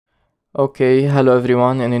Okay, hello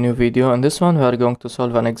everyone. In a new video. In this one we are going to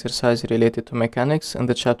solve an exercise related to mechanics in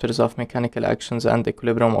the chapters of mechanical actions and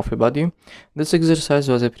equilibrium of a body. This exercise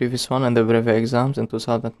was a previous one in the brevet exams in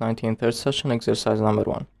 2019 third session, exercise number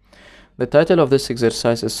 1. The title of this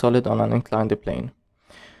exercise is solid on an inclined plane.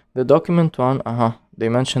 The document 1, they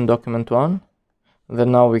mentioned document 1,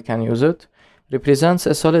 then now we can use it, represents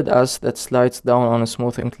a solid S that slides down on a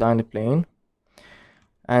smooth inclined plane,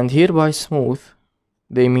 and here by smooth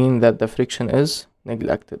they mean that the friction is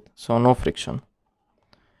neglected, so no friction.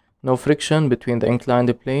 No friction between the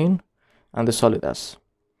inclined plane and the solid S.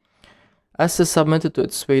 S is submitted to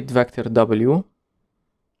its weight vector W,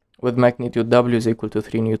 with magnitude W is equal to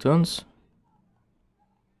 3 newtons,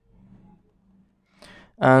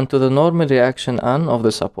 and to the normal reaction N of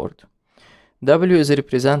the support. W is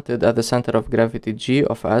represented at the center of gravity G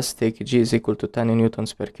of S, take G is equal to 10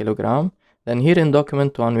 newtons per kilogram. Then here in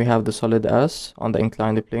document 1 we have the solid S on the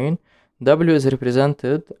inclined plane. W is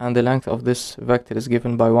represented and the length of this vector is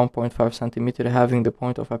given by 1.5 centimeter, having the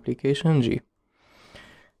point of application G.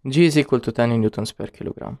 G is equal to 10 newtons per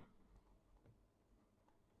kilogram.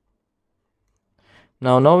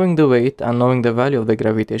 Now, knowing the weight and knowing the value of the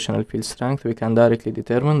gravitational field strength, we can directly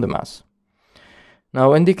determine the mass.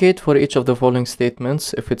 Now indicate for each of the following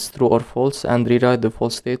statements if it's true or false and rewrite the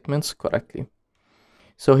false statements correctly.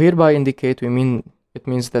 So here by indicate it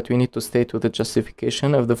means that we need to state with the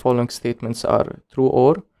justification if the following statements are true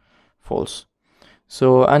or false.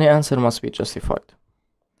 So any answer must be justified.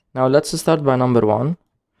 Now let's start by number 1.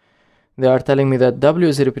 They are telling me that W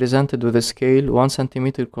is represented with a scale 1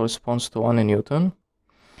 centimeter corresponds to 1 Newton.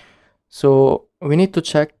 So we need to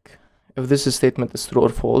check if this statement is true or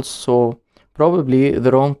false. So probably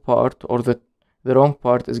the wrong part or the wrong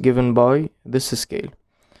part is given by this scale.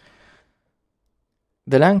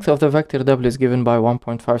 The length of the vector W is given by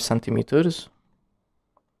 1.5 centimeters.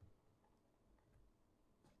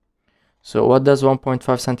 So what does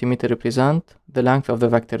 1.5 centimeter represent? The length of the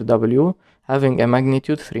vector W having a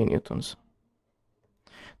magnitude 3 newtons.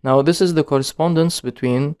 Now this is the correspondence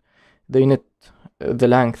between the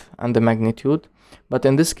length and the magnitude, but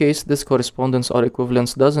in this case this correspondence or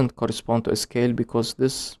equivalence doesn't correspond to a scale because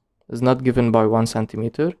this is not given by 1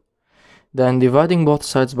 centimeter. Then dividing both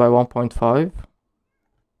sides by 1.5,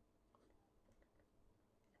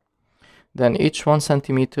 then each 1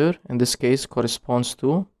 centimeter in this case corresponds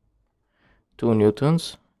to 2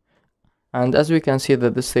 newtons. And as we can see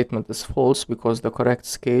that this statement is false because the correct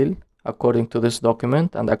scale according to this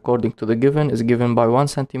document and according to the given is given by 1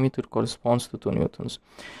 centimeter corresponds to 2 newtons.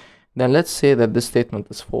 Then let's say that this statement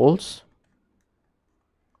is false,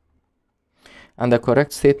 and the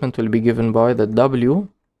correct statement will be given by that W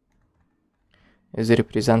is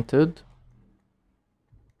represented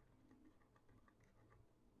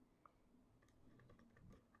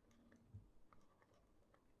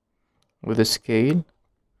with a scale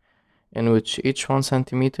in which each 1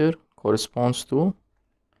 centimeter corresponds to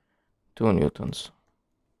 2 newtons.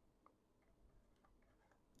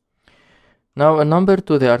 Now in number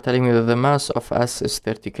 2 they are telling me that the mass of S is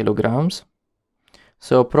 30 kilograms.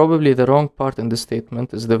 So probably the wrong part in this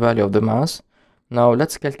statement is the value of the mass. Now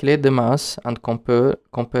let's calculate the mass and compare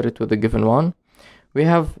it with the given one. We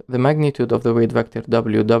have the magnitude of the weight vector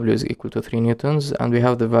W is equal to 3 newtons, and we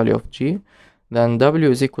have the value of G. Then W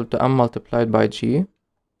is equal to M multiplied by G.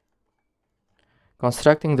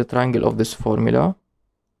 Constructing the triangle of this formula.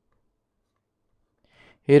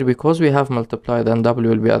 Here, because we have multiplied and W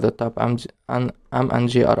will be at the top and M and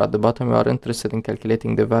G are at the bottom, we are interested in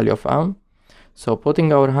calculating the value of M. So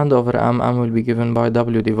putting our hand over M will be given by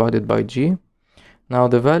W divided by G. Now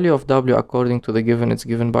the value of W according to the given is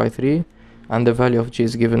given by 3 and the value of G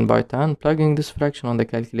is given by 10. Plugging this fraction on the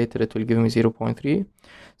calculator, it will give me 0.3.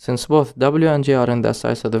 Since both W and G are in the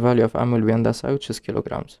SI, so the value of M will be in the SI, which is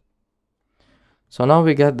kilograms. So now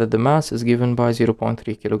we get that the mass is given by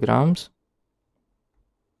 0.3 kilograms.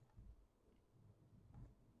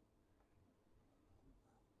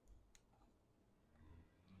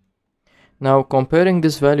 Now comparing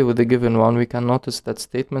this value with the given one, we can notice that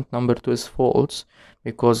statement number 2 is false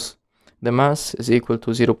because the mass is equal to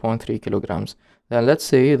 0.3 kilograms. Then let's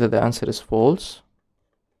say that the answer is false.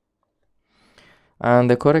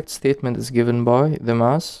 And the correct statement is given by the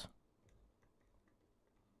mass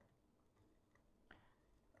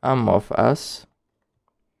M of S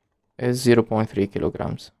is 0.3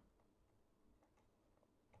 kilograms.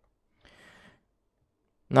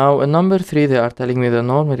 Now in number 3 they are telling me the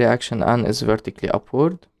normal reaction N is vertically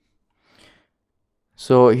upward.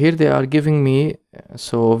 So here they are giving me,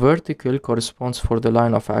 so vertical corresponds for the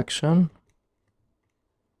line of action,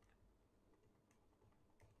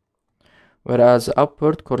 whereas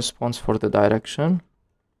upward corresponds for the direction.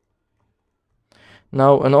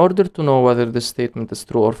 Now, in order to know whether this statement is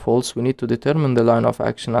true or false, we need to determine the line of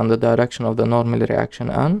action and the direction of the normal reaction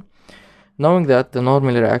N. Knowing that the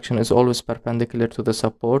normal reaction is always perpendicular to the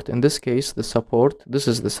support, in this case, this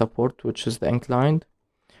is the support, which is the inclined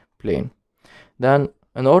plane. Then,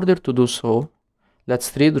 in order to do so,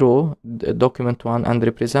 let's redraw the document 1 and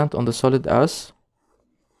represent on the solid S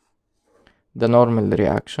the normal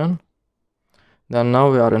reaction. Then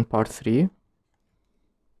now we are in part 3.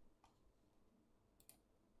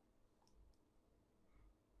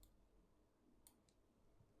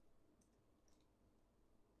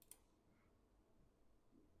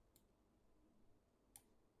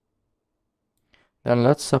 Then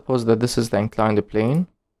let's suppose that this is the inclined plane.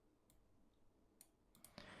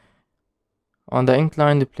 On the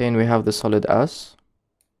inclined plane we have the solid S.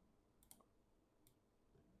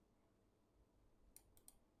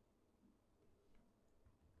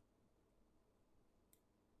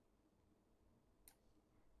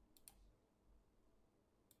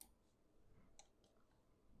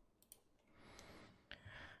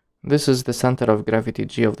 This is the center of gravity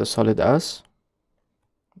G of the solid S.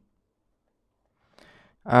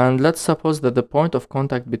 And let's suppose that the point of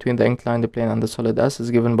contact between the inclined plane and the solid S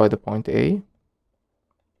is given by the point A.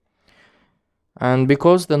 And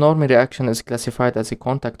because the normal reaction is classified as a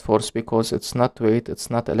contact force because it's not weight, it's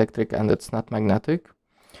not electric, and it's not magnetic,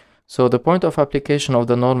 so the point of application of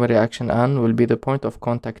the normal reaction N will be the point of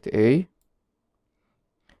contact A,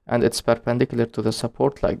 and it's perpendicular to the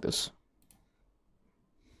support like this.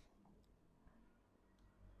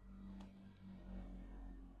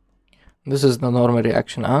 This is the normal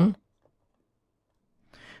reaction N.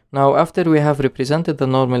 Now, after we have represented the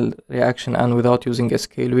normal reaction N without using a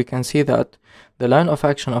scale, we can see that the line of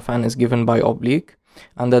action of N is given by oblique,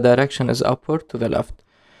 and the direction is upward to the left.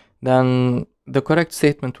 Then the correct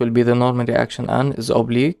statement will be the normal reaction N is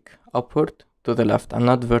oblique, upward to the left, and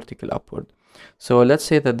not vertical upward. So let's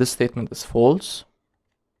say that this statement is false.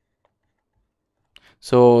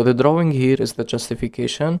 So the drawing here is the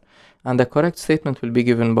justification, and the correct statement will be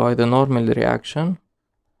given by the normal reaction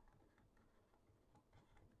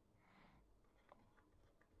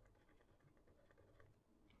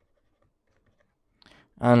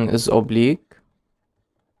N is oblique,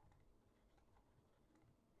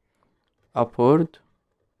 upward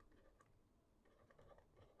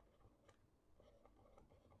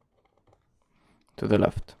to the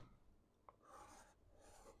left.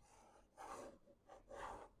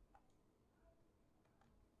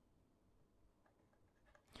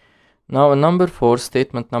 Now in number 4,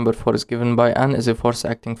 statement number 4 is given by N is a force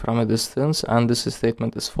acting from a distance, and this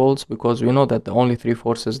statement is false because we know that the only 3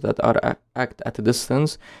 forces that act at a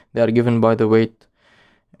distance, they are given by the weight,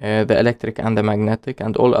 the electric and the magnetic,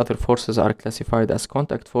 and all other forces are classified as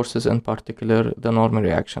contact forces, in particular the normal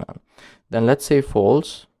reaction N. Then let's say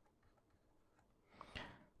false.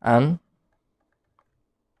 N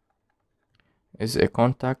is a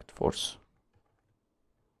contact force.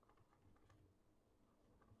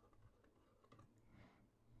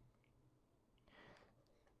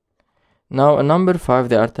 Now in number 5,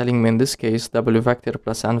 they are telling me in this case W vector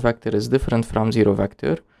plus N vector is different from 0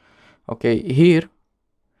 vector. Okay, here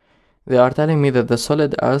they are telling me that the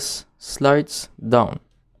solid S slides down.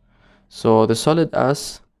 So the solid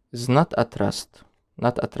S is not at rest.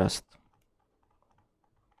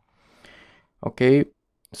 Okay,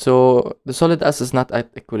 so the solid S is not at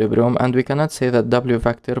equilibrium, and we cannot say that W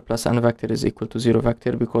vector plus N vector is equal to 0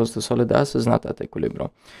 vector because the solid S is not at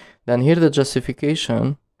equilibrium. Then here the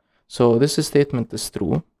justification. So this statement is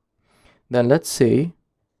true. Then let's say,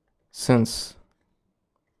 since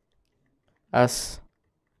S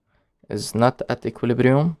is not at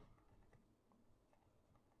equilibrium,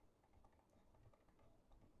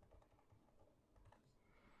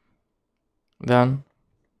 then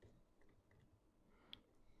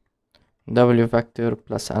W vector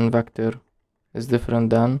plus N vector is different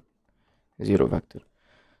than 0 vector.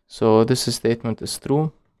 So this statement is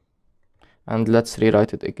true. And let's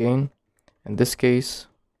rewrite it again. In this case,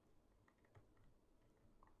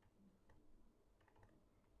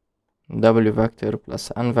 W vector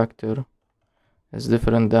plus N vector is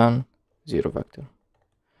different than 0 vector.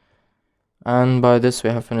 And by this we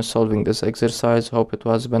have finished solving this exercise. Hope it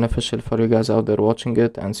was beneficial for you guys out there watching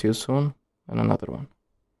it, and see you soon in another one.